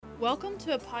Welcome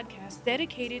to a podcast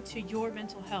dedicated to your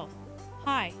mental health.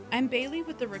 Hi, I'm Bailey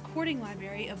with the Recording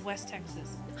Library of West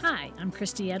Texas. Hi, I'm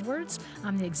Christy Edwards.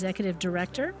 I'm the Executive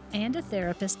Director and a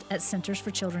therapist at Centers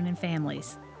for Children and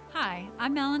Families. Hi,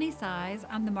 I'm Melanie Size.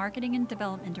 I'm the Marketing and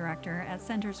Development Director at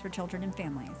Centers for Children and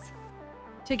Families.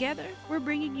 Together, we're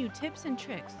bringing you tips and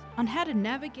tricks on how to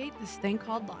navigate this thing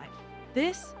called life.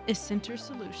 This is Center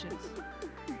Solutions.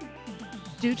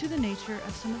 Due to the nature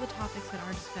of some of the topics that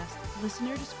are discussed,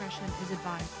 listener discretion is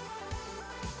advised.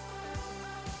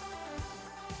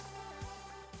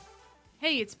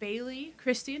 Hey, it's Bailey,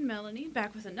 Christy, and Melanie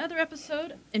back with another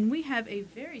episode, and we have a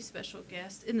very special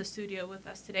guest in the studio with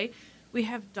us today. We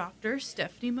have Dr.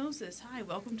 Stephanie Moses. Hi,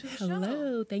 welcome to the show.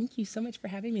 Hello, thank you so much for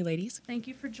having me, ladies. Thank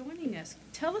you for joining us.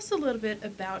 Tell us a little bit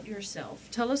about yourself.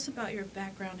 Tell us about your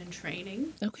background and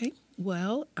training. Okay,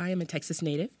 well, I am a Texas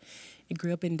native. I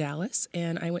grew up in Dallas,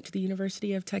 and I went to the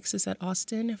University of Texas at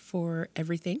Austin for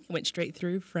everything. Went straight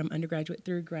through from undergraduate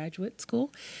through graduate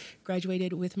school.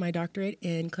 Graduated with my doctorate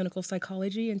in clinical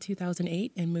psychology in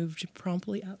 2008 and moved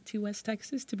promptly out to West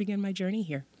Texas to begin my journey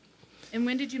here. And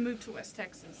when did you move to West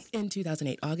Texas? In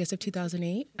 2008, August of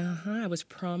 2008. I was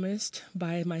promised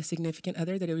by my significant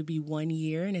other that it would be 1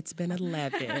 year, and it's been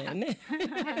 11.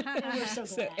 We're so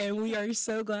glad. And we are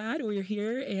so glad we're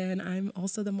here, and I'm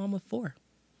also the mom of 4.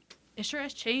 It sure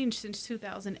has changed since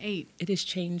 2008. It has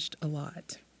changed a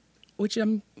lot, which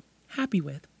I'm happy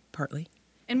with, partly.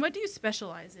 And what do you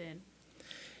specialize in?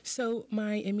 So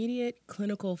my immediate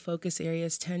clinical focus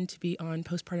areas tend to be on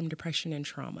postpartum depression and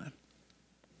trauma.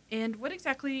 And what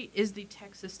exactly is the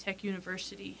Texas Tech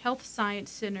University Health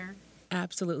Science Center?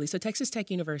 Absolutely. So Texas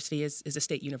Tech University is a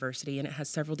state university, and it has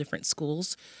several different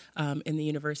schools in the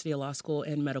university, a law school,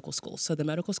 and medical schools. So the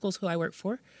medical schools who I work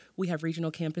for, we have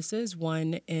regional campuses,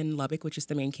 one in Lubbock, which is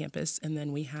the main campus, and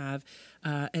then we have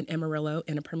an Amarillo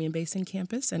and a Permian Basin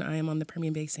campus, and I am on the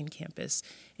Permian Basin campus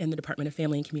in the Department of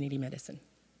Family and Community Medicine.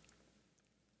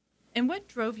 And what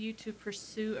drove you to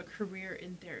pursue a career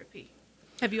in therapy?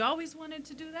 Have you always wanted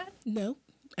to do that? No,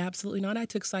 absolutely not. I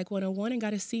took Psych 101 and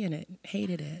got a C in it.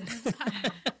 Hated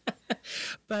it.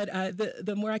 But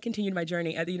the more I continued my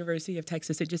journey at the University of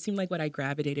Texas, it just seemed like what I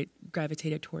gravitated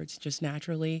towards just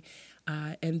naturally.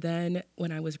 And then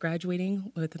when I was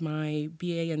graduating with my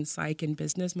BA in Psych and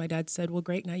Business, my dad said, well,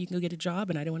 great, now you can go get a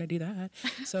job. And I didn't want to do that.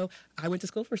 So I went to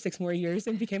school for 6 more years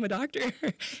and became a doctor.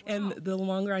 Wow. And the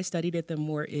longer I studied it, the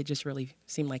more it just really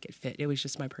seemed like it fit. It was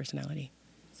just my personality.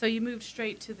 So you moved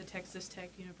straight to the Texas Tech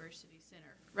University Center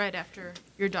right after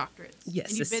your doctorate.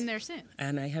 Yes. And you've been there since.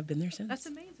 And I have been there since. That's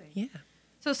amazing. Yeah.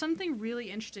 So something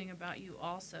really interesting about you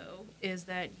also is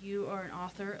that you are an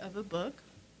author of a book.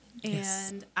 Yes.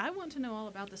 And I want to know all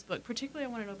about this book. Particularly, I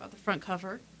want to know about the front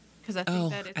cover because I think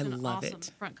that it's an awesome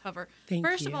front cover.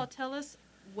 First of all, tell us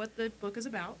what the book is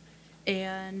about.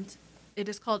 And it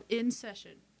is called In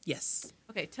Session. Yes.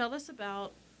 Okay, tell us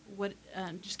about what,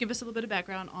 just give us a little bit of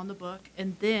background on the book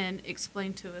and then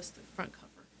explain to us the front cover.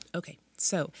 Okay,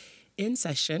 so In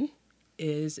Session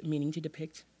is meaning to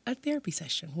depict a therapy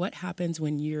session. What happens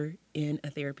when you're in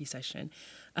a therapy session?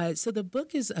 So the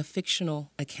book is a fictional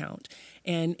account,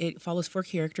 and it follows 4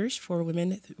 characters, 4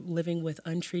 women living with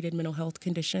untreated mental health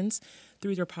conditions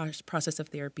through their process of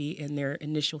therapy and their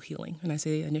initial healing. And I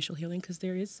say initial healing because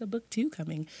there is a book 2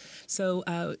 coming. So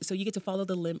you get to follow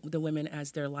the women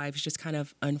as their lives just kind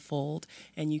of unfold,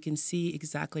 and you can see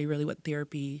exactly really what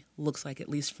therapy looks like, at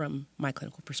least from my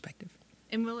clinical perspective.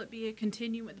 And will it be a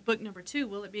continuance, book number 2,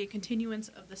 will it be a continuance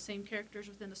of the same characters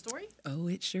within the story? Oh,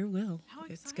 it sure will. How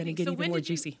exciting. It's going to get even more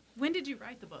juicy. When did you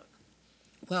write the book?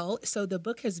 Well, so the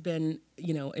book has been,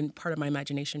 in part of my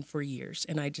imagination for years,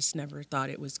 and I just never thought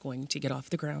it was going to get off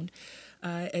the ground.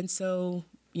 And so,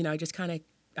 I just I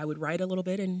would write a little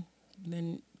bit and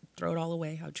then throw it all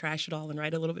away. I would trash it all and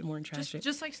write a little bit more and trash it.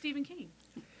 Just like Stephen King.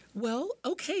 Well,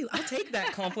 okay, I'll take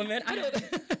that compliment.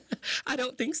 I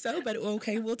don't think so, but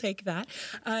okay, we'll take that.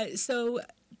 So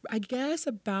I guess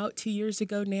about 2 years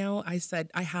ago now, I said,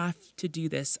 I have to do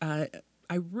this. I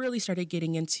really started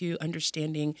getting into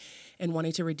understanding and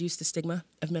wanting to reduce the stigma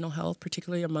of mental health,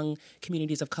 particularly among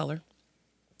communities of color.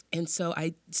 And so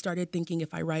I started thinking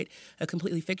if I write a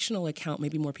completely fictional account,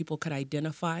 maybe more people could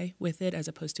identify with it as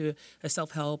opposed to a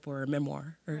self-help or a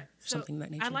memoir or something of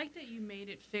that nature. I like that you made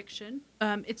it fiction.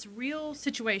 It's real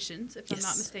situations, if Yes. I'm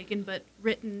not mistaken, but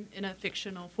written in a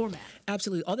fictional format.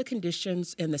 Absolutely. All the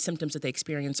conditions and the symptoms that they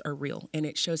experience are real, and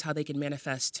it shows how they can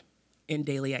manifest in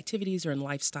daily activities or in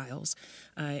lifestyles,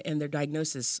 and their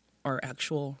diagnoses are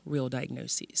actual real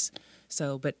diagnoses.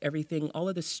 So, but everything, all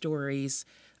of the stories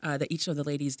that each of the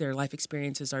ladies, their life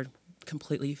experiences are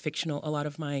completely fictional. A lot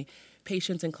of my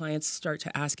patients and clients start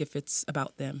to ask if it's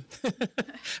about them.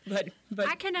 but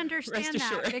I can understand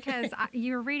that because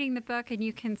you're reading the book and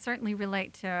you can certainly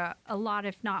relate to a lot,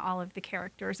 if not all, of the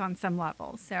characters on some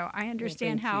level. So I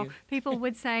understand how people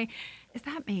would say, "Is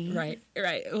that me?" Right.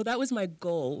 Well, that was my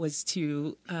goal, was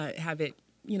to have it,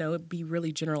 be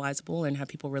really generalizable and have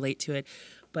people relate to it.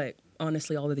 But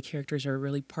honestly, all of the characters are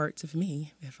really parts of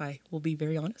me, if I will be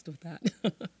very honest with that.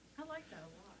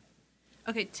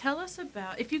 Okay, tell us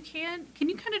about, if you can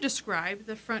you kind of describe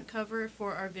the front cover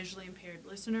for our visually impaired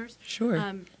listeners? Sure.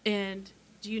 And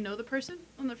do you know the person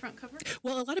on the front cover?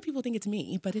 Well, a lot of people think it's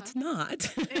me, but it's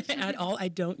not at all. I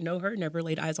don't know her, never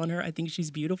laid eyes on her. I think she's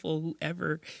beautiful,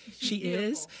 whoever she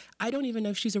is. I don't even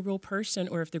know if she's a real person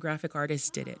or if the graphic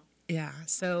artist did it. Yeah,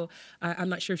 so I'm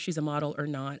not sure if she's a model or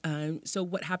not. So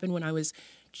what happened when I was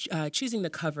choosing the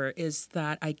cover is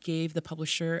that I gave the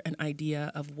publisher an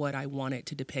idea of what I wanted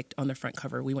to depict on the front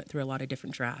cover. We went through a lot of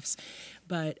different drafts,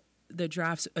 but the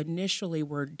drafts initially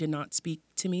did not speak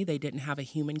to me. They didn't have a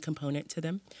human component to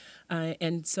them.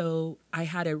 And so I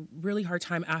had a really hard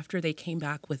time after they came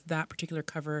back with that particular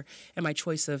cover and my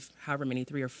choice of however many,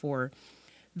 3 or 4.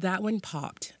 That one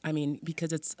popped. I mean,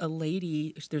 because it's a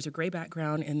lady, there's a gray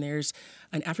background, and there's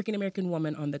an African-American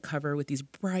woman on the cover with these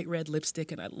bright red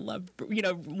lipstick, and I love,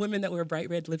 women that wear bright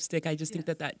red lipstick. I just think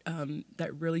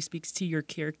that really speaks to your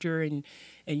character and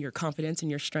your confidence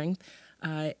and your strength.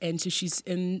 And so she's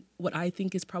in what I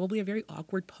think is probably a very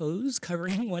awkward pose,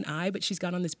 covering one eye, but she's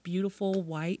got on this beautiful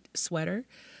white sweater.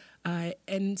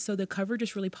 And so the cover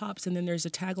just really pops. And then there's a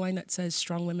tagline that says,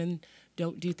 "Strong women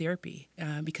don't do therapy,"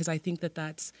 because I think that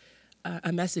that's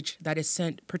a message that is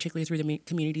sent, particularly through the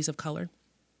communities of color,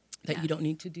 that you don't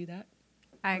need to do that.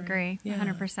 I agree,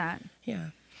 100%.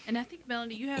 Yeah. And I think,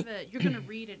 Melanie, you're going to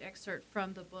read an excerpt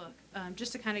from the book,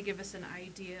 just to kind of give us an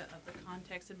idea of the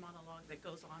context and monologue that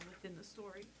goes on within the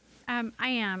story. I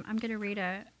am. I'm going to read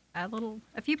a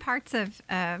few parts of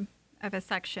a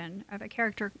section of a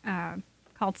character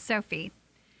called Sophie.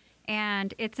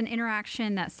 And it's an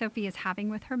interaction that Sophie is having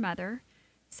with her mother.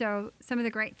 So some of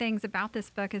the great things about this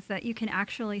book is that you can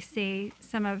actually see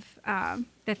some of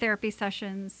the therapy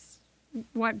sessions,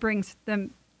 what brings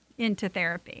them into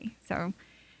therapy. So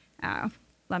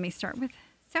let me start with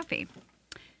Sophie.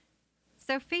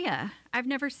 "Sophia, I've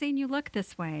never seen you look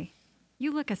this way.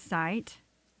 You look a sight.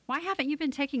 Why haven't you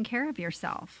been taking care of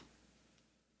yourself?"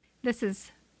 This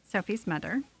is Sophie's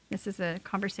mother. This is a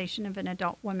conversation of an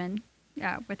adult woman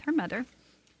with her mother.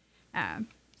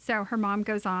 So her mom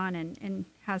goes on and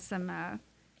has some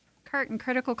curt and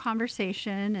critical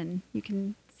conversation, and you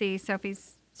can see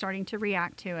Sophie's starting to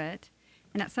react to it.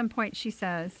 And at some point she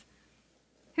says,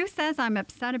 "Who says I'm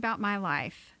upset about my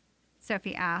life?"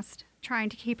 Sophie asked, trying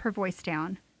to keep her voice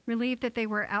down, relieved that they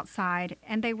were outside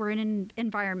and they were in an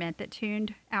environment that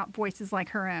tuned out voices like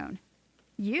her own.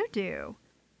 "You do.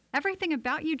 Everything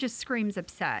about you just screams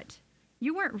upset.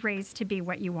 You weren't raised to be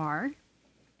what you are.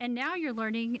 And now you're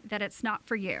learning that it's not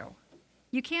for you.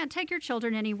 You can't take your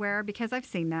children anywhere because I've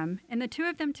seen them, and the two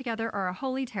of them together are a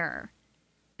holy terror.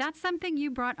 That's something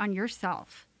you brought on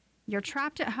yourself. You're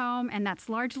trapped at home, and that's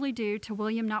largely due to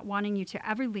William not wanting you to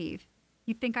ever leave.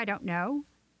 You think I don't know?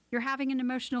 You're having an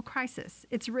emotional crisis.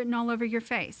 It's written all over your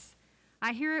face.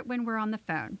 I hear it when we're on the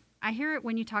phone. I hear it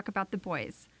when you talk about the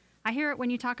boys. I hear it when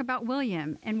you talk about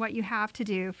William and what you have to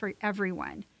do for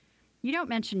everyone. You don't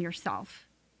mention yourself.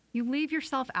 You leave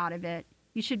yourself out of it.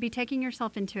 You should be taking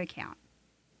yourself into account.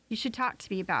 You should talk to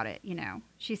me about it,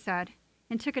 she said,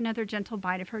 and took another gentle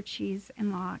bite of her cheese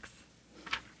and lox.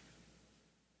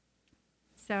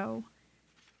 So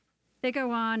they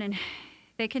go on and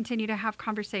they continue to have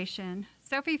conversation.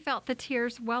 Sophie felt the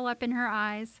tears well up in her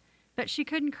eyes, but she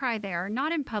couldn't cry there,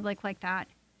 not in public like that.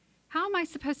 How am I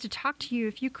supposed to talk to you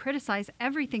if you criticize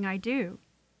everything I do?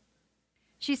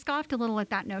 She scoffed a little at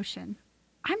that notion.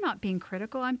 I'm not being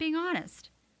critical, I'm being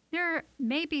honest. There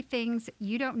may be things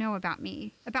you don't know about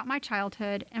me, about my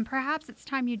childhood, and perhaps it's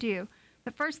time you do.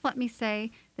 But first, let me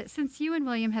say that since you and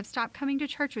William have stopped coming to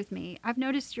church with me, I've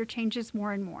noticed your changes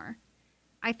more and more.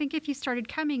 I think if you started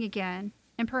coming again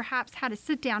and perhaps had a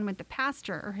sit down with the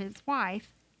pastor or his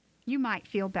wife, you might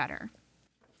feel better.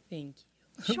 Thank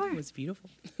you. Sure. It was beautiful.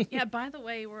 Yeah, by the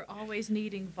way, we're always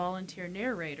needing volunteer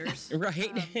narrators.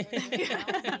 Right.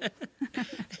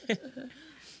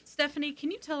 Stephanie, can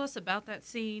you tell us about that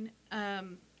scene?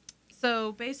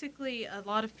 So basically, a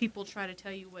lot of people try to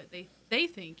tell you what they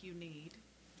think you need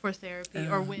for therapy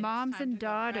or when moms it's time and to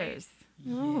go, right? daughters.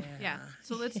 Yeah.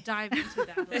 So let's dive into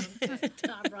that.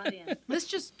 Dive right in. Let's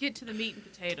just get to the meat and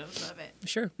potatoes of it.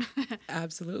 Sure.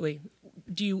 Absolutely.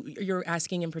 You're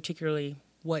asking in particularly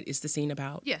what is the scene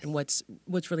about Yes. and what's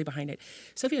really behind it.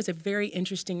 Sophie has a very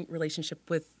interesting relationship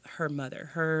with her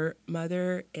mother. Her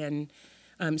mother and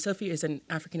Sophie is an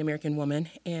African American woman,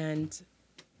 and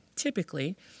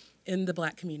typically in the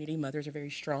Black community, mothers are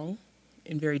very strong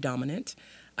and very dominant,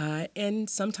 and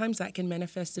sometimes that can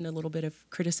manifest in a little bit of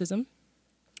criticism,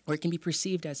 or it can be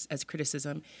perceived as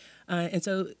criticism. And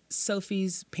so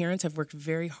Sophie's parents have worked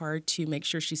very hard to make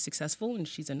sure she's successful, and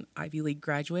she's an Ivy League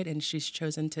graduate, and she's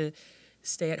chosen to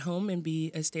stay at home and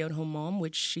be a stay-at-home mom,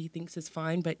 which she thinks is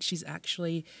fine, but she's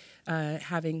actually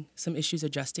having some issues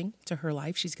adjusting to her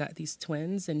life. She's got these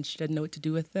twins, and she doesn't know what to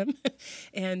do with them.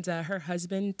 And her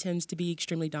husband tends to be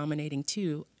extremely dominating,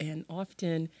 too, and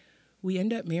often we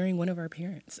end up marrying one of our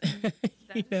parents,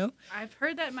 you know? I've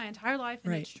heard that my entire life,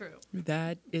 and Right. it's true.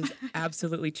 That is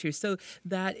absolutely true. So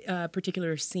that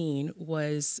particular scene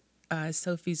was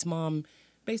Sophie's mom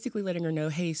basically letting her know,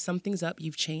 hey, something's up,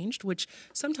 you've changed, which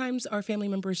sometimes our family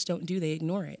members don't do, they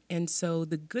ignore it. And so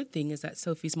the good thing is that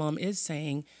Sophie's mom is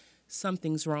saying,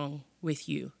 something's wrong with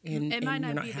you, and It might you're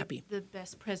not not be happy. the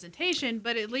best presentation,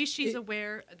 but at least she's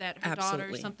aware that her daughter,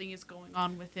 Absolutely. something is going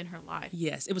on within her life.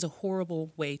 Yes, it was a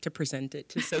horrible way to present it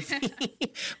to Sophie.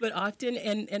 But often,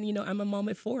 and you know, I'm a mom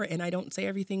at 4, and I don't say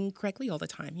everything correctly all the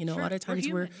time. You know, Sure, a lot of we're times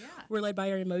human, yeah. we're led by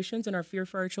our emotions and our fear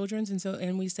for our children,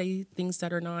 and we say things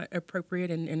that are not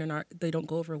appropriate and are not, they don't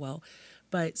go over well.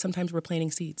 But sometimes we're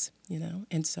planting seeds, you know,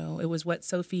 and so it was what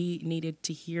Sophie needed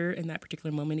to hear in that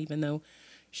particular moment, even though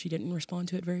she didn't respond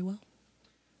to it very well.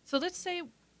 So let's say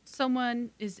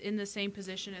someone is in the same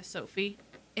position as Sophie,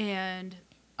 and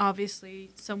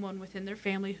obviously someone within their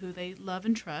family who they love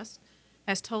and trust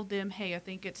has told them, hey, I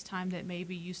think it's time that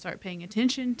maybe you start paying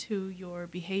attention to your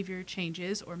behavior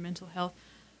changes or mental health.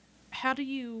 How do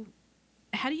you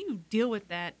deal with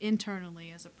that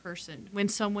internally as a person when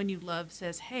someone you love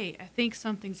says, hey, I think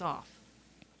something's off?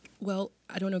 Well,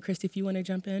 I don't know, Christy, if you want to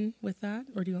jump in with that,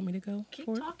 or do you want me to go Keep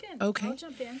for it? talking. Okay. I'll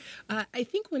jump in. I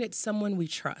think when it's someone we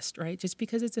trust, right? Just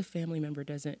because it's a family member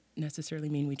doesn't necessarily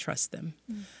mean we trust them.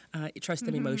 Trust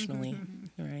them emotionally,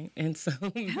 right? And so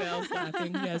Belle's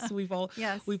laughing. Yes, we've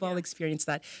all experienced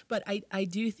that. But I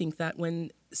do think that when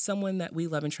someone that we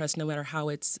love and trust, no matter how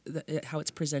it's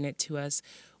presented to us,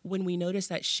 when we notice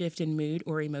that shift in mood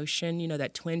or emotion, you know,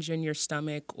 that twinge in your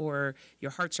stomach, or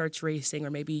your heart starts racing, or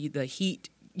maybe the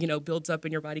heat, you know, builds up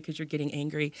in your body because you're getting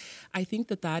angry, I think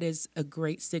that is a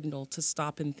great signal to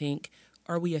stop and think,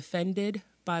 are we offended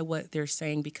by what they're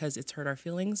saying because it's hurt our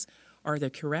feelings? Are they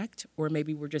correct? Or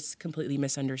maybe we're just completely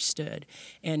misunderstood.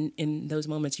 And in those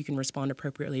moments, you can respond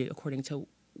appropriately according to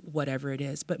whatever it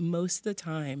is. But most of the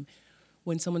time,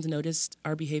 when someone's noticed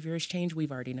our behavior has changed,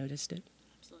 we've already noticed it.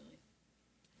 Absolutely.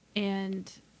 And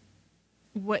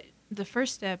what the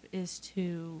first step is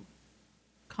to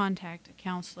contact a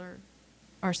counselor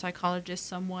or psychologist,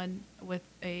 someone with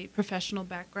a professional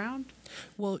background?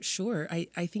 Well, sure.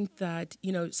 I think that,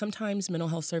 you know, sometimes mental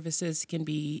health services can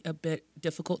be a bit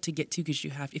difficult to get to because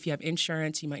if you have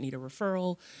insurance, you might need a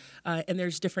referral. And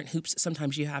there's different hoops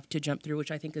sometimes you have to jump through, which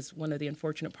I think is one of the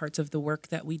unfortunate parts of the work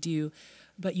that we do.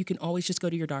 But you can always just go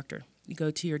to your doctor. You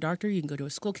go to your doctor, you can go to a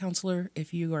school counselor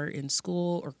if you are in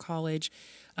school or college.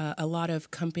 A lot of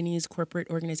companies, corporate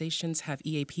organizations have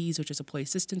EAPs, which is employee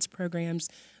assistance programs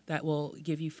that will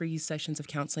give you free sessions of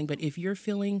counseling. But if you're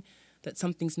feeling that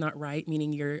something's not right,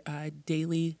 meaning your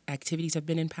daily activities have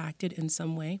been impacted in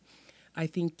some way, I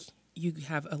think you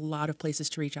have a lot of places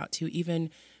to reach out to. Even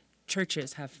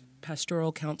churches have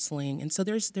pastoral counseling. And so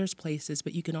there's places,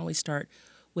 but you can always start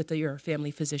with your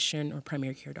family physician or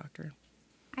primary care doctor.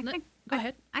 Go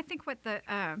ahead. I think what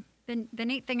the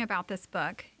neat thing about this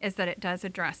book is that it does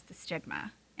address the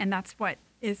stigma. And that's what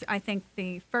is, I think,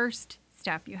 the first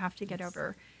step you have to get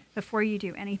over before you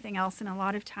do anything else. And a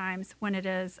lot of times when it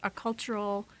is a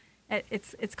cultural,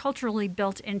 it's culturally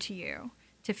built into you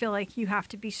to feel like you have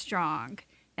to be strong,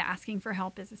 that asking for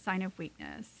help is a sign of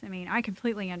weakness. I mean, I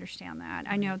completely understand that.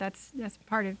 I know that's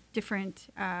part of different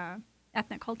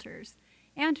ethnic cultures.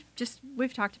 And just,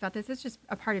 we've talked about this, it's just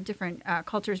a part of different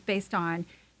cultures based on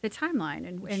the timeline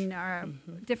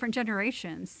and different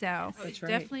generations. So That's right.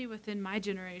 Definitely within my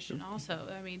generation also.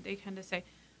 I mean, they kind of say,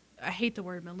 I hate the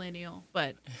word millennial,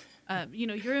 but you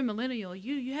know, you're a millennial.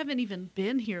 You haven't even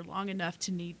been here long enough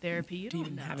to need therapy. You Do you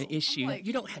don't even know. have an issue? Like,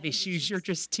 You don't have issues. You're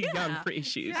just too young for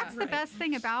issues. that's the best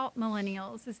thing about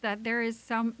millennials is that there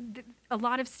is a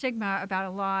lot of stigma about a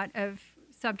lot of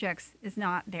subjects is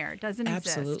not there. It doesn't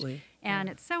exist. Absolutely. And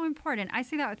it's so important. I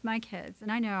see that with my kids.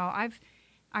 And I know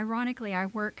ironically, I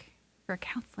work for a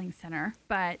counseling center,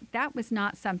 but that was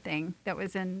not something that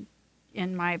was in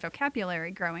my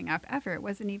vocabulary growing up ever. It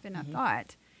wasn't even a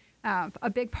thought. A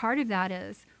big part of that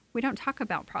is we don't talk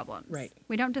about problems. Right.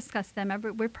 We don't discuss them.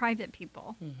 We're private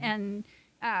people. And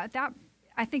that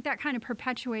I think that kind of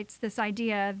perpetuates this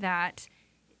idea that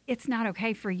it's not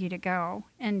okay for you to go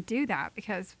and do that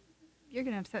because you're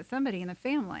going to upset somebody in the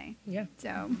family. Yeah.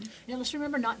 So, Let's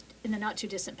remember, not in the not too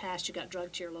distant past, you got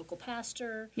drugged to your local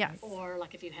pastor. Yes. Or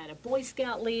like if you had a Boy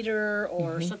Scout leader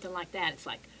or something like that, it's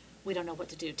like, we don't know what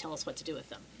to do. Tell us what to do with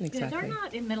them. Exactly. They're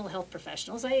not in mental health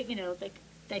professionals.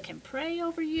 They can pray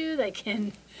over you. They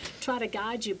can try to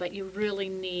guide you, but you really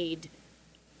need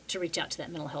to reach out to that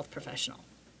mental health professional.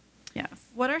 yes.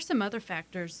 What are some other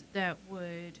factors that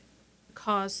would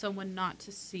cause someone not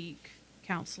to seek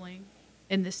counseling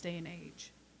in this day and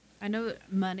age? I know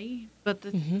that money, but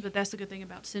but that's the good thing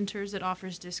about centers. It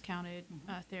offers discounted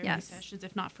therapy Yes. sessions,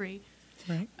 if not free.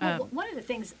 Right. Well, one of the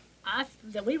things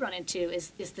that we run into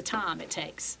is the time it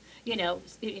takes.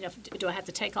 Do I have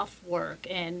to take off work,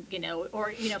 and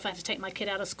or if I have to take my kid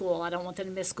out of school, I don't want them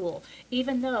to miss school,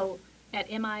 even though at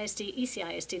MISD,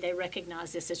 ECISD, they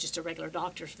recognize this as just a regular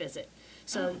doctor's visit.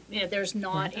 So, there's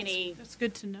not any. That's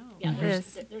good to know. Yeah,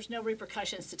 Yes. there's no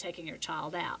repercussions to taking your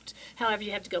child out. However,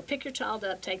 you have to go pick your child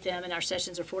up, take them, and our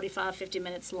sessions are 45, 50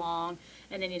 minutes long,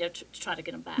 and then, to try to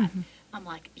get them back. I'm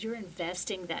like, you're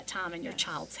investing that time in your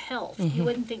child's health. You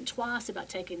wouldn't think twice about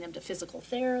taking them to physical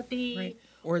therapy. Right.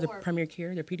 Or the primary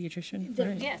care, their pediatrician.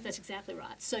 Right. Yes, that's exactly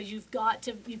right. So you've got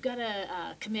to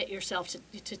commit yourself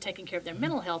to taking care of their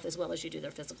mental health as well as you do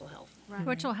their physical health, Right.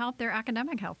 Which will help their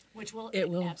academic health. which will It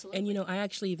will. absolutely. And, I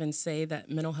actually even say that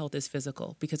mental health is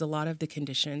physical because a lot of the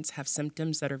conditions have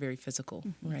symptoms that are very physical,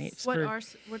 right? What For-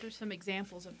 are some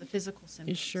examples of the physical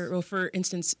symptoms? Sure. Well, for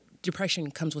instance,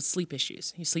 depression comes with sleep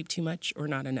issues. You sleep too much or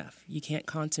not enough. You can't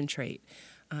concentrate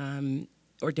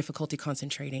or difficulty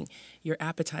concentrating. Your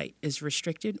appetite is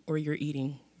restricted or you're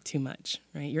eating too much,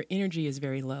 right? Your energy is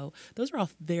very low. Those are all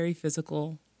very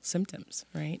physical symptoms,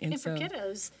 right? And for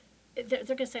kiddos, they're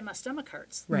going to say my stomach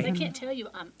hurts. Right. They can't tell you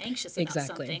I'm anxious about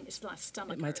Exactly. something. It's my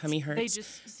stomach My hurts. tummy hurts. They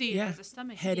just see it Yeah. as a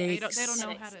stomach ache. Headaches. They don't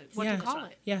know what yeah. to call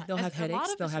it. Yeah, they'll have A lot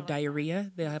headaches, of they'll us have are like that.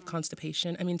 diarrhea, they'll have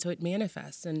constipation. I mean, so it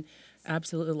manifests in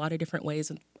absolutely a lot of different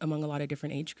ways among a lot of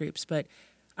different age groups. But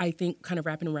I think kind of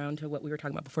wrapping around to what we were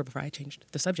talking about before I changed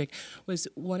the subject was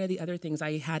one of the other things.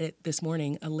 I had it this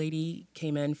morning. A lady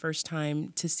came in first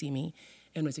time to see me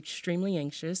and was extremely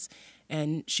anxious.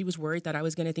 And she was worried that I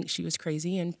was going to think she was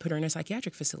crazy and put her in a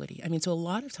psychiatric facility. I mean, so a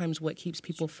lot of times what keeps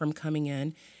people from coming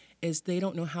in is they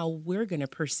don't know how we're going to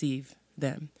perceive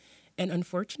them. And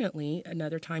unfortunately,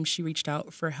 another time she reached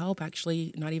out for help,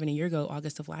 actually not even a year ago,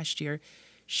 August of last year,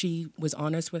 she was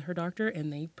honest with her doctor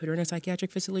and they put her in a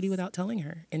psychiatric facility without telling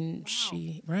her. And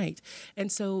right. And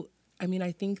so, I mean,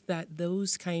 I think that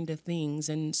those kind of things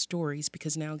and stories,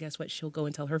 because now guess what? She'll go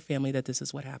and tell her family that this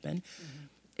is what happened.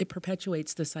 It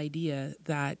perpetuates this idea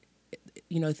that,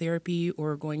 therapy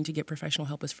or going to get professional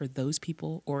help is for those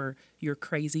people, or you're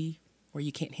crazy, or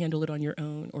you can't handle it on your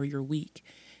own, or you're weak.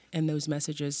 And those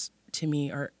messages to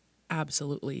me are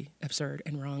absolutely absurd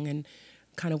and wrong. And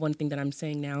kind of one thing that I'm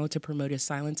saying now to promote is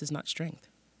silence is not strength,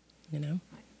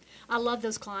 I love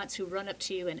those clients who run up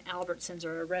to you in Albertsons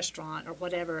or a restaurant or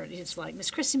whatever. And it's like, Miss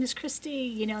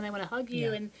Christy, and they want to hug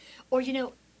you. Yeah. Or,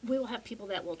 we will have people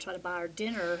that will try to buy our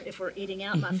dinner if we're eating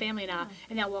out, my family and I,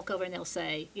 and they'll walk over and they'll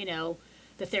say,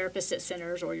 the therapist at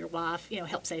Centers or your wife,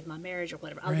 helped save my marriage or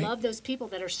whatever. I Right. love those people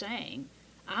that are saying,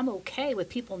 I'm okay with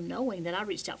people knowing that I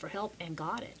reached out for help and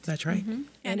got it. That's right.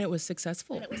 And it was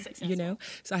successful. And it was successful.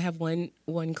 So I have one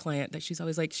client that she's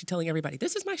always like, she's telling everybody,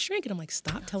 this is my shrink. And I'm like,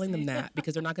 stop telling them that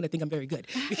because they're not going to think I'm very good.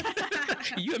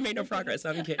 You have made no progress.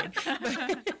 I'm kidding.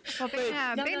 Well,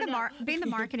 being the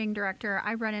marketing director,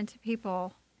 I run into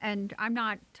people, and I'm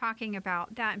not talking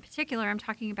about that in particular. I'm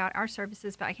talking about our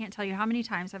services, but I can't tell you how many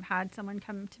times I've had someone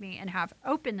come to me and have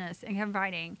openness and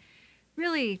inviting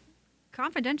really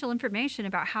confidential information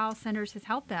about how Centers has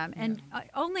helped them, and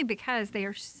only because they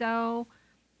are so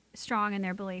strong in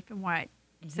their belief in what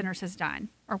Centers has done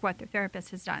or what their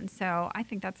therapist has done. So I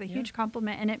think that's a huge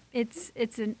compliment, and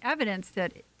it's an evidence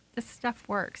that this stuff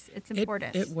works. It's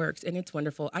important. It works, and it's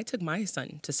wonderful. I took my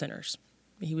son to Centers.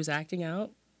 He was acting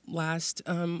out last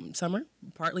summer,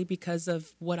 partly because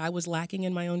of what I was lacking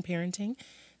in my own parenting.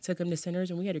 Took him to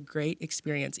Centers, and we had a great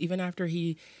experience. Even after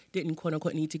he didn't, quote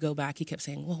unquote, need to go back, he kept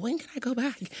saying, well, when can I go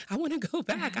back? I want to go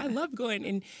back. I love going.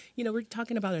 And, we're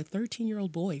talking about a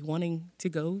 13-year-old boy wanting to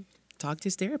go talk to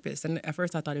his therapist. And at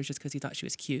first I thought it was just because he thought she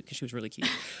was cute, because she was really cute.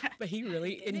 But he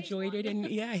really enjoyed it, and,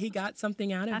 he got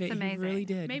something out of That's it. amazing. He really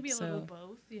did. Maybe a So- little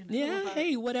both. Yeah,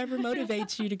 hey, whatever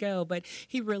motivates you to go. But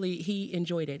he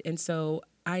enjoyed it. And so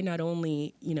I not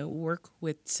only, work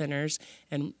with Centers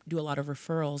and do a lot of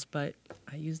referrals, but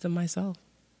I use them myself.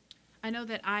 I know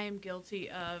that I am guilty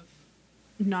of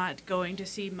not going to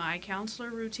see my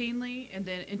counselor routinely, and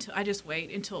then until I just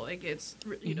wait until it gets,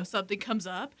 something comes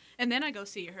up, and then I go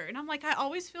see her. And I'm like, I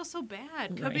always feel so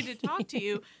bad coming to talk to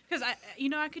you, because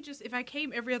I could just, if I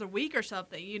came every other week or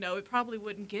something, it probably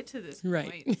wouldn't get to this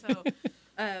point. So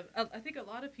I think a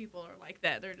lot of people are like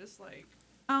that. They're just like,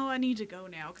 oh, I need to go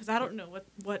now because I don't know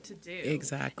what to do.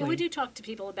 Exactly. And we do talk to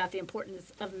people about the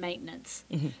importance of maintenance.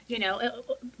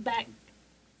 Back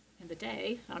in the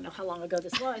day, I don't know how long ago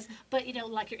this was, but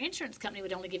like your insurance company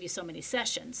would only give you so many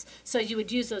sessions, so you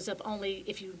would use those up only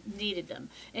if you needed them.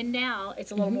 And now it's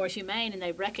a little more humane, and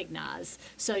they recognize.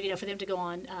 So for them to go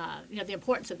on, the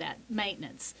importance of that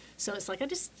maintenance. So it's like I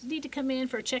just need to come in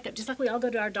for a checkup, just like we all go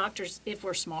to our doctors if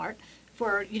we're smart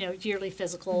for yearly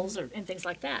physicals and things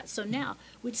like that. So now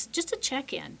just a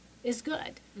check in is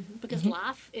good because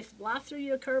if life threw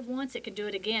you a curve once, it can do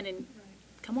it again. And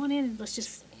come on in and let's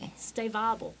just stay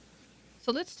viable.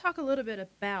 So let's talk a little bit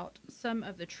about some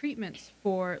of the treatments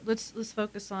for, let's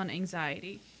focus on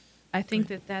anxiety. I think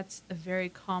that's a very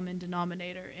common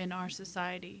denominator in our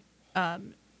society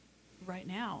right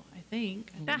now, I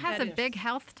think. That has a big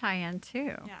health tie-in,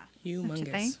 too. Yeah. Humongous. Don't you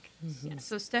think? Yeah.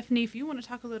 So, Stephanie, if you want to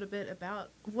talk a little bit about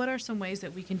what are some ways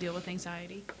that we can deal with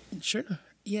anxiety? Sure.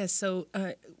 Yeah, so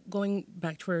going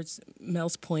back towards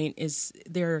Mel's point is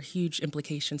there are huge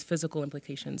implications, physical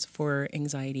implications for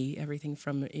anxiety, everything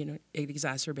from, it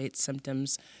exacerbates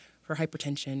symptoms for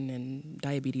hypertension and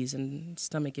diabetes and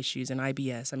stomach issues and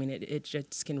IBS. I mean, it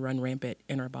just can run rampant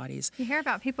in our bodies. You hear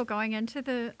about people going into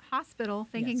the hospital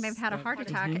thinking Yes, they've had a heart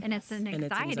attack, and it's an And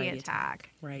it's anxiety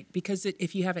attack. Right, because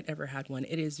if you haven't ever had one,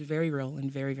 it is very real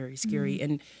and very, very scary.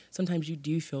 And sometimes you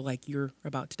do feel like you're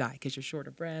about to die because you're short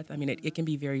of breath. I mean, it can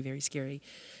be very, very scary.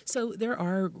 So there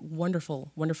are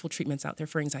wonderful, wonderful treatments out there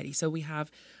for anxiety. So we have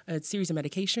a series of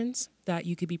medications that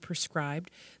you could be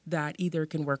prescribed that either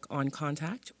can work on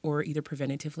contact or either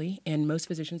preventatively. And most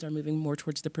physicians are moving more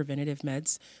towards the preventative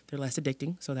meds. They're less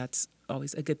addicting, so that's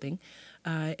always a good thing.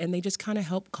 And they just kind of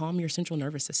help calm your central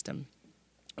nervous system,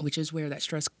 which is where that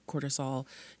stress cortisol,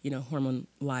 hormone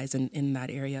lies in that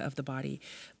area of the body.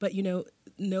 But,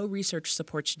 no research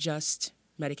supports just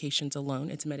medications alone.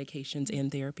 It's medications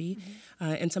and therapy.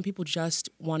 And some people just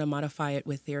want to modify it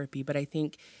with therapy. But I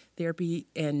think therapy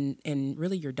and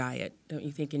really your diet, don't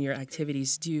you think, and your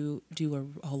activities do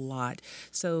a lot.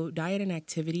 So diet and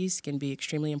activities can be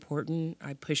extremely important.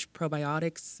 I push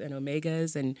probiotics and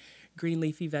omegas and green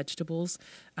leafy vegetables.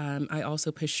 I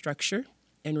also push structure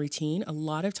and routine. A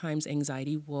lot of times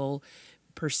anxiety will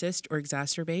persist or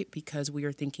exacerbate because we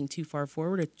are thinking too far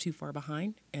forward or too far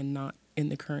behind and not in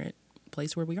the current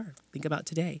place where we are. Think about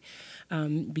today,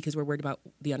 because we're worried about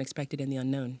the unexpected and the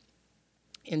unknown.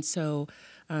 And so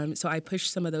I push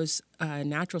some of those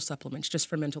natural supplements just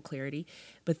for mental clarity.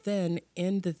 But then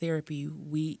in the therapy,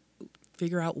 we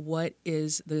figure out what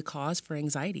is the cause for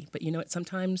anxiety. But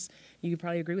sometimes you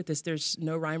probably agree with this, there's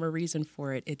no rhyme or reason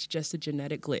for it. It's just a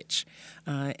genetic glitch.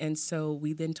 And so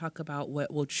we then talk about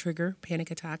what will trigger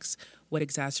panic attacks, what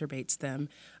exacerbates them.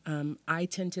 I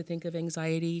tend to think of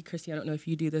anxiety, Christy, I don't know if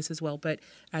you do this as well, but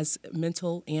as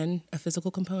mental and a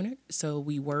physical component. So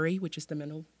we worry, which is the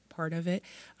mental part of it,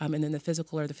 and then the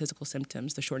physical are the physical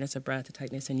symptoms, the shortness of breath, the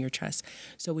tightness in your chest.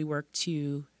 So we work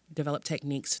to develop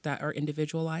techniques that are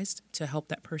individualized to help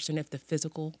that person if the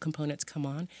physical components come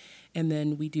on. And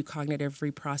then we do cognitive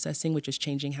reprocessing, which is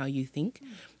changing how you think,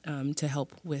 to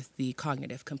help with the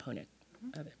cognitive component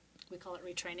of it. We call it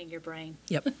retraining your brain.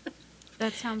 Yep.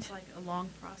 That sounds like a long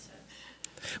process.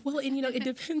 Well, and it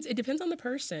depends on the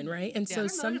person, right? And so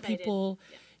some people...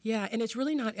 Yeah, and it's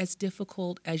really not as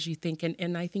difficult as you think.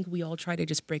 And I think we all try to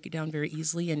just break it down very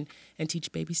easily and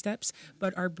teach baby steps.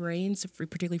 But our brains,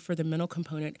 particularly for the mental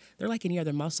component, they're like any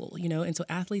other muscle, And so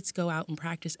athletes go out and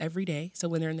practice every day. So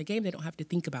when they're in the game, they don't have to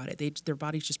think about it. Their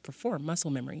bodies just perform muscle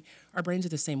memory. Our brains are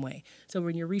the same way. So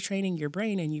when you're retraining your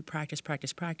brain and you practice,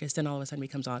 then all of a sudden it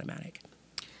becomes automatic.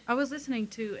 I was listening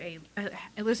to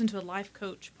I listened to a life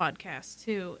coach podcast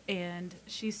too, and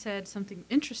she said something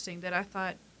interesting that I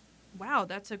thought, wow,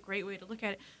 that's a great way to look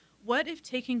at it. What if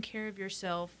taking care of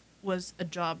yourself was a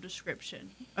job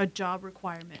description, a job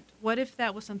requirement? What if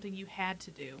that was something you had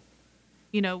to do?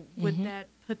 Would that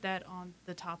put that on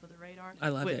the top of the radar? I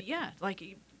love it. Yeah, like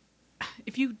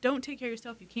if you don't take care of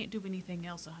yourself, you can't do anything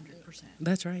else 100%.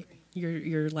 That's right.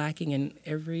 You're lacking in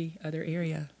every other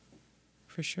area,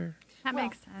 for sure. That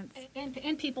makes sense.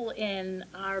 And people in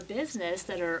our business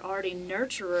that are already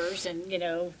nurturers and,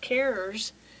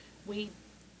 carers, we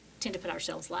tend to put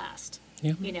ourselves last.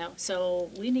 Yeah. So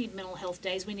we need mental health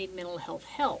days. We need mental health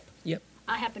help. Yep.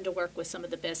 I happen to work with some of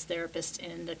the best therapists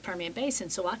in the Permian Basin,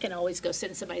 so I can always go sit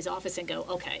in somebody's office and go,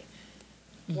 okay,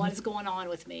 what is going on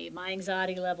with me? My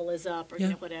anxiety level is up, or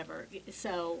whatever.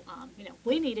 So,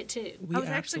 we need it too. I was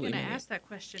actually going to ask that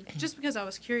question just because I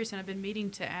was curious, and I've been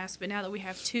meaning to ask. But now that we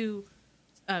have two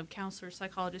counselors,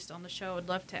 psychologists on the show, I'd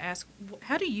love to ask: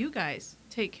 how do you guys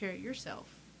take care of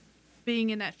yourself?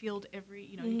 Being in that field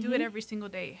you do it every single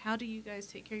day. How do you guys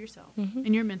take care of yourself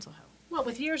and your mental health? Well,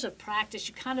 with years of practice,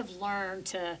 you kind of learn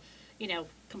to,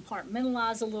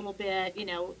 compartmentalize a little bit,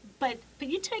 but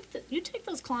you take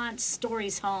those clients'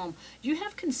 stories home. You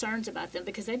have concerns about them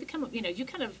because they become, you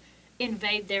kind of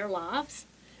invade their lives,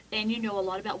 and you know a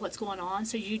lot about what's going on,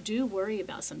 so you do worry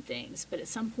about some things. But at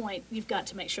some point, you've got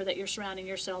to make sure that you're surrounding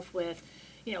yourself with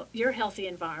your healthy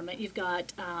environment. You've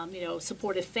got,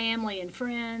 supportive family and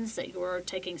friends, that you're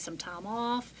taking some time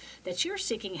off, that you're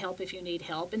seeking help if you need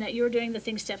help, and that you're doing the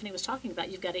things Stephanie was talking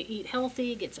about. You've got to eat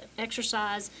healthy, get some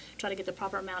exercise, try to get the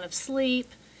proper amount of sleep,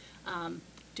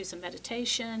 do some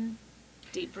meditation,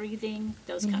 deep breathing,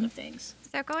 those kind of things.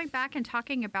 So going back and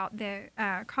talking about the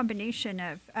combination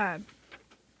of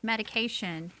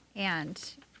medication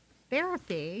and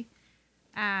therapy,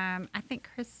 I think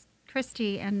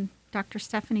Christy and Dr.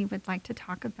 Stephanie would like to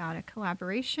talk about a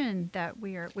collaboration that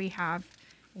we have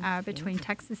between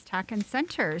Texas Tech and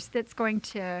Centers that's going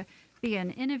to be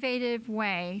an innovative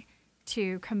way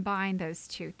to combine those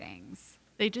two things.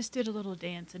 They just did a little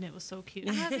dance, and it was so cute.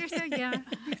 Oh, they're so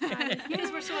excited.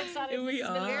 Yes, we're so excited. We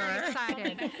are. Very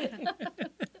excited.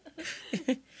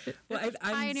 Well,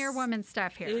 I'm Pioneer woman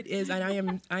stuff here. It is,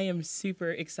 and I am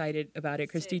super excited about it.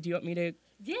 Christy, do you want me to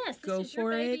Yes, go this is your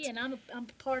for baby, it? and I'm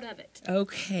part of it.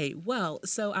 Okay, well,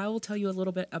 so I will tell you a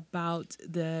little bit about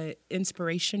the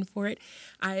inspiration for it.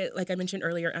 Like I mentioned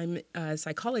earlier, I'm a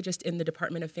psychologist in the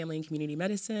Department of Family and Community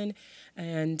Medicine,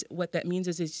 and what that means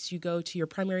is you go to your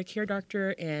primary care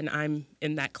doctor, and I'm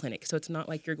in that clinic. So it's not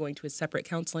like you're going to a separate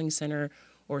counseling center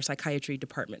or psychiatry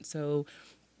department. So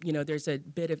there's a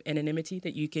bit of anonymity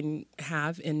that you can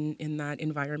have in that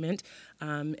environment,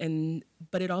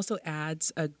 but it also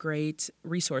adds a great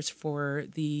resource for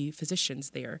the physicians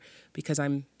there because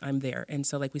I'm there. And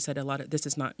so, like we said, a lot of this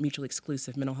is not mutually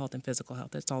exclusive. Mental health and physical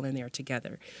health, it's all in there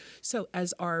together. So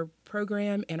as our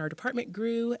program and our department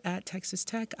grew at Texas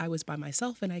Tech, I was by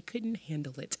myself and I couldn't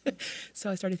handle it.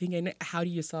 So I started thinking, how do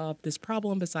you solve this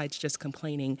problem besides just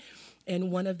complaining?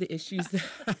 And one of the issues,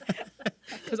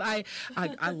 because I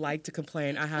like to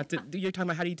complain. You're talking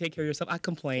about how do you take care of yourself? I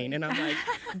complain. And I'm like,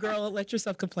 girl, let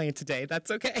yourself complain today. That's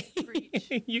okay.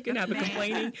 You can have a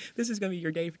complaining. This is going to be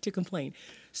your day to complain.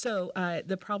 So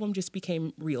the problem just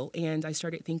became real. And I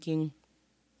started thinking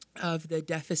of the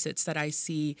deficits that I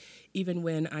see even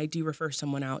when I do refer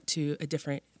someone out to a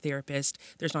different therapist.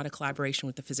 There's not a collaboration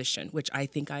with the physician, which I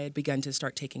think I had begun to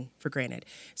start taking for granted.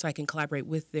 So I can collaborate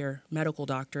with their medical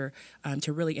doctor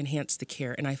to really enhance the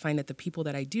care. And I find that the people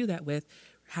that I do that with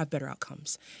have better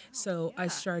outcomes. I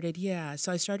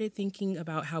started thinking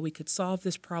about how we could solve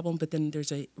this problem, but then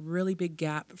there's a really big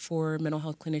gap for mental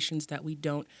health clinicians that we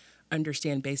don't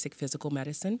understand basic physical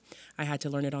medicine. I had to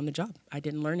learn it on the job. I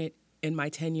didn't learn it in my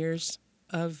 10 years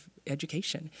of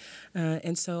education.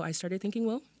 And so I started thinking,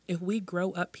 well, if we grow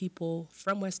up people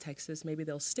from West Texas, maybe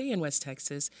they'll stay in West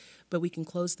Texas, but we can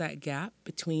close that gap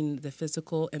between the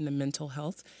physical and the mental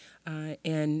health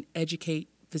and educate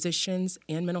physicians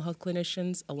and mental health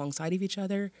clinicians alongside of each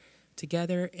other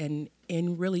together and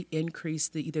really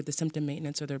increase either the symptom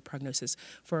maintenance or the prognosis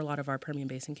for a lot of our Permian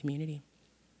Basin community.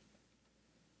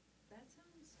 That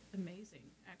sounds amazing,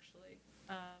 actually.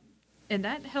 And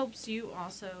that helps you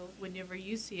also whenever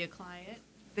you see a client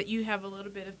that you have a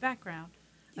little bit of background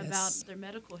about their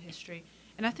medical history.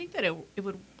 And I think that it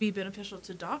would be beneficial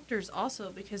to doctors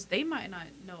also because they might not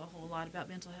know a whole lot about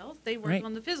mental health. They work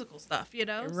on the physical stuff, Right,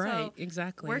 so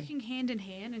exactly. Working hand in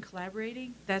hand and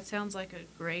collaborating, that sounds like a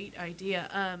great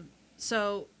idea.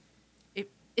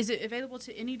 Is it available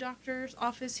to any doctor's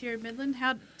office here in Midland?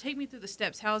 Take me through the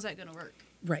steps. How is that going to work?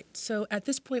 Right. So at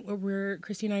this point, what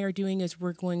Christy and I are doing is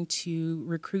we're going to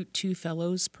recruit 2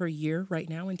 fellows per year right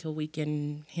now until we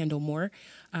can handle more.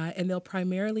 And they'll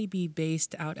primarily be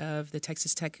based out of the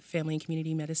Texas Tech Family and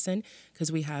Community Medicine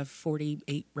because we have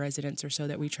 48 residents or so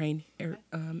that we train.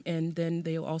 And then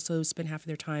they'll also spend half of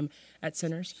their time at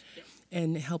centers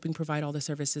and helping provide all the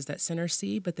services that centers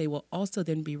see, but they will also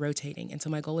then be rotating. And so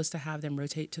my goal is to have them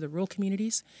rotate to the rural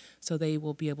communities so they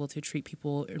will be able to treat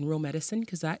people in rural medicine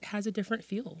because that has a different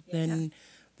feel than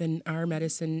our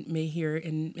medicine may here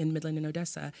in Midland and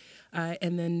Odessa.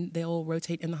 And then they'll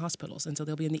rotate in the hospitals. And so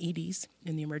they'll be in the EDs,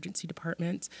 in the emergency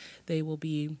departments. They will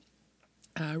be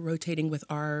rotating with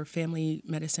our family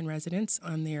medicine residents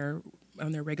on their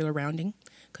on their regular rounding,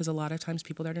 because a lot of times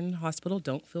people that are in the hospital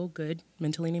don't feel good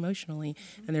mentally and emotionally,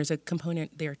 and there's a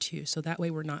component there too. So that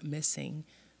way we're not missing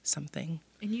something.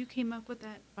 And you came up with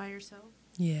that by yourself?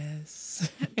 Yes.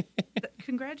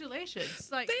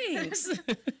 Congratulations. Thanks.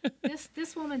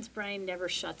 This woman's brain never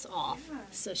shuts off.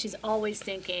 So she's always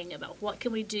thinking about what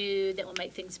can we do that will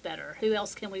make things better? Who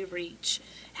else can we reach?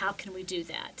 How can we do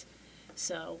that?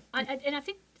 So, I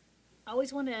think I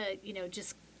always want to,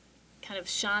 just kind of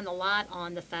shine the light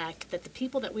on the fact that the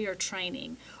people that we are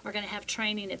training are going to have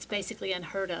training that's basically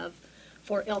unheard of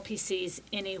for LPCs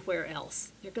anywhere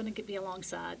else. You're going to be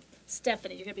alongside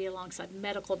Stephanie, you're going to be alongside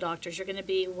medical doctors, you're going to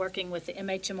be working with the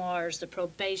MHMRs, the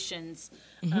probations.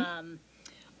 You're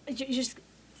just,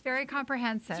 It's very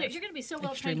comprehensive. you're going to be so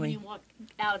well trained when you walk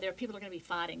out of there. People are going to be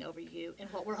fighting over you, and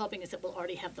what we're hoping is that we'll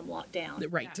already have them locked down.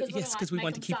 Right. we're Yes, gonna, because we make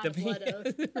want to keep them. sign a blood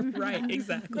oath. Right. But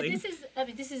Exactly.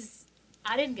 this is,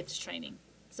 I didn't get this training,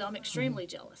 so I'm extremely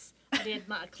jealous. I did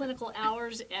my clinical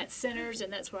hours at centers,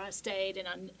 and that's where I stayed.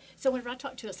 And so whenever I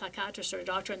talk to a psychiatrist or a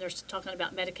doctor, and they're talking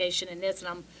about medication and this, and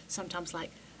I'm sometimes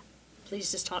like,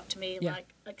 please just talk to me. Yeah.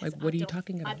 Like What are you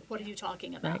talking about? What are you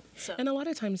talking about? Right. So, And a lot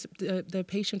of times the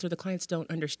patients or the clients don't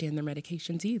understand their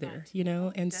medications either,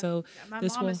 and so my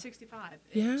this mom will, is 65.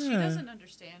 And she Yeah. doesn't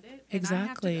understand it. And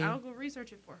Exactly. I'll go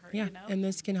research it for her. yeah, and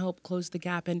this can help close the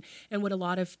gap. And what a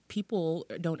lot of people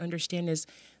don't understand is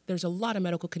there's a lot of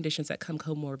medical conditions that come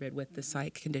comorbid with the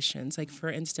psych conditions. Like, for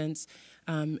instance,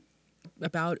 I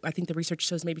think the research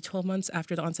shows maybe 12 months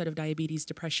after the onset of diabetes,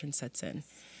 depression sets in.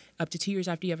 Up to 2 years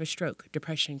after you have a stroke,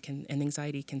 depression and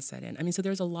anxiety can set in. I mean, so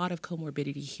there's a lot of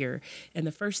comorbidity here. And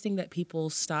the first thing that people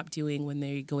stop doing when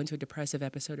they go into a depressive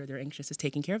episode or they're anxious is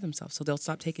taking care of themselves. So they'll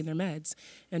stop taking their meds.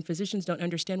 And physicians don't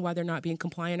understand why they're not being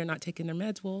compliant or not taking their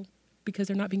meds. Well, because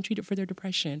they're not being treated for their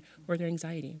depression or their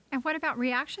anxiety. And what about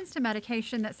reactions to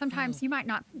medication that sometimes you might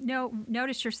not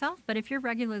notice yourself, but if you're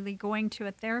regularly going to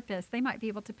a therapist, they might be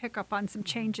able to pick up on some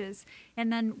changes.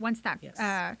 And then once that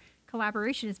Yes.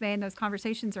 collaboration is made and those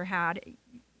conversations are had,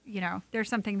 there's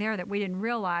something there that we didn't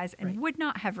realize and Right. would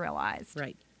not have realized.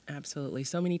 Right. Absolutely.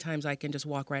 So many times I can just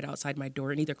walk right outside my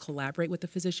door and either collaborate with the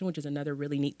physician, which is another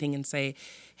really neat thing, and say,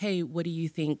 hey, what do you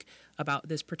think about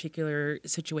this particular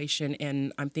situation?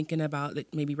 And I'm thinking about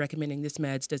maybe recommending this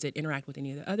meds. Does it interact with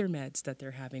any of the other meds that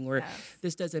they're having? Or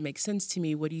this doesn't make sense to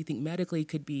me. What do you think medically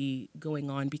could be going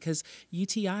on? Because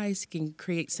UTIs can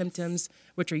create symptoms,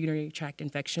 which are urinary tract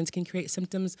infections, can create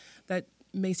symptoms that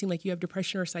may seem like you have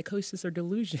depression or psychosis or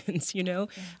delusions,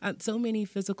 so many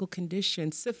physical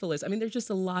conditions, syphilis. I mean, there's just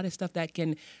a lot of stuff that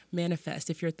can manifest.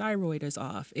 If your thyroid is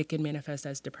off, it can manifest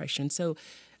as depression. So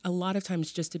a lot of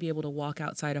times just to be able to walk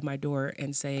outside of my door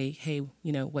and say, hey,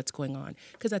 what's going on?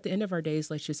 Because at the end of our days,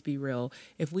 let's just be real.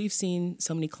 If we've seen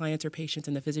so many clients or patients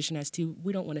and the physician has too,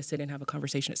 we don't want to sit and have a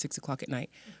conversation at 6:00 at night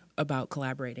about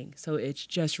collaborating. So it's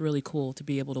just really cool to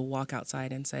be able to walk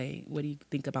outside and say, what do you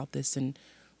think about this? And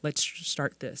let's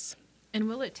start this. And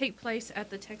will it take place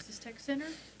at the Texas Tech Center?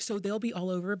 So they'll be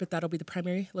all over, but that'll be the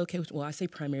primary location. Well, I say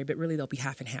primary, but really they'll be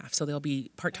half and half. So they'll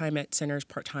be part-time at centers,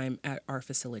 part-time at our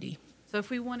facility. So if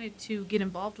we wanted to get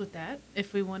involved with that,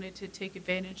 if we wanted to take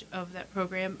advantage of that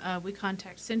program, we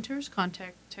contact centers,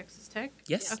 contact Texas Tech?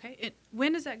 Yes. Okay.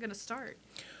 When is that going to start?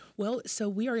 Well, so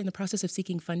we are in the process of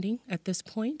seeking funding at this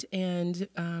point, and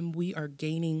we are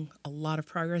gaining a lot of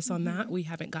progress on that. We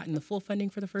haven't gotten the full funding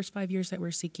for the first 5 years that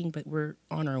we're seeking, but we're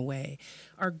on our way.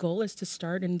 Our goal is to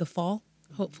start in the fall,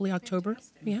 hopefully October.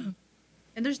 Fantastic. Yeah.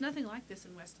 And there's nothing like this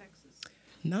in West Texas.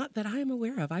 Not that I am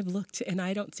aware of. I've looked and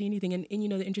I don't see anything. And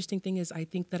the interesting thing is I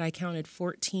think that I counted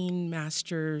 14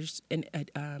 master's in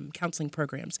counseling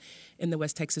programs in the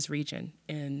West Texas region.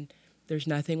 And there's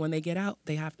nothing when they get out.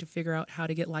 They have to figure out how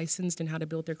to get licensed and how to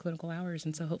build their clinical hours.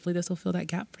 And so hopefully this will fill that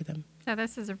gap for them. So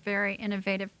this is a very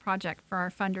innovative project for our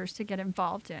funders to get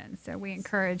involved in. So we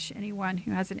encourage anyone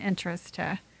who has an interest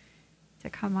to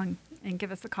come on and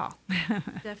give us a call.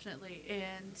 Definitely.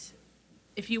 And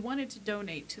if you wanted to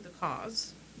donate to the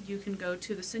cause, you can go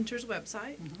to the center's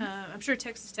website. I'm sure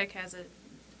Texas Tech has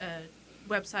a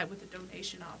website with a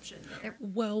donation option there.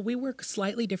 Well, we work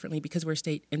slightly differently because we're a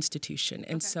state institution.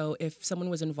 And so if someone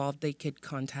was involved, they could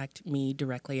contact me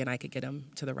directly and I could get them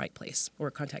to the right place, or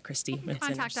contact Christy.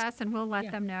 Contact us and we'll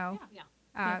let them know,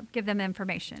 give them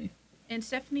information. And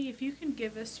Stephanie, if you can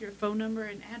give us your phone number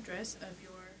and address of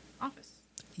your office.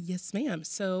 Yes, ma'am.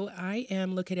 So I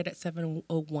am located at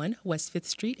 701 West 5th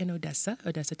Street in Odessa,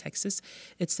 Texas.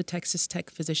 It's the Texas Tech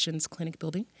Physicians Clinic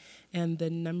building. And the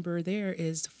number there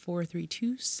is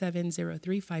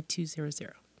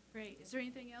 432-703-5200. Great. Is there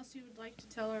anything else you would like to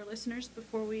tell our listeners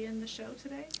before we end the show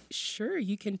today? Sure.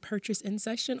 You can purchase In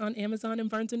Session on Amazon and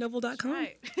BarnesandNoble.com.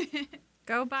 Right.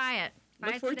 Go buy it. Buy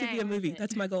Look it forward to today. be a movie.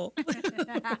 That's my goal.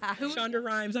 Shonda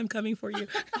Rhimes, I'm coming for you.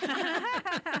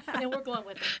 And we're going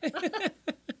with it.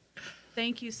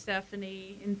 Thank you,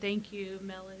 Stephanie, and thank you,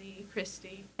 Melanie,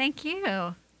 Christy. Thank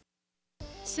you.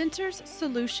 Centers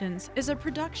Solutions is a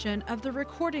production of the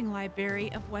Recording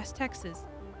Library of West Texas.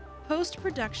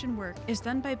 Post-production work is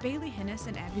done by Bailey Hennis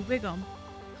and Abby Wiggum.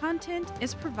 Content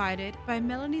is provided by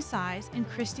Melanie Size and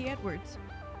Christy Edwards.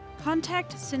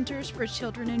 Contact Centers for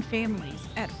Children and Families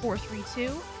at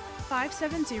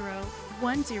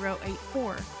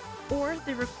 432-570-1084 or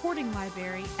the Recording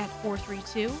Library at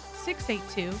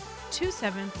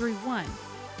 432-682-2731.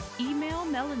 Email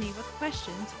Melanie with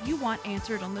questions you want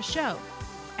answered on the show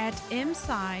at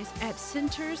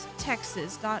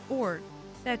msize@centerstexas.org.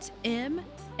 That's MSAIZ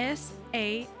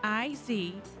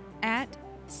at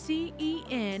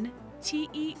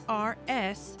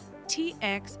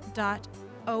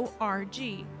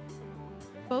CENTERSTX.org.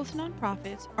 Both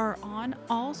nonprofits are on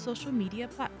all social media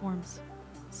platforms.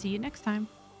 See you next time.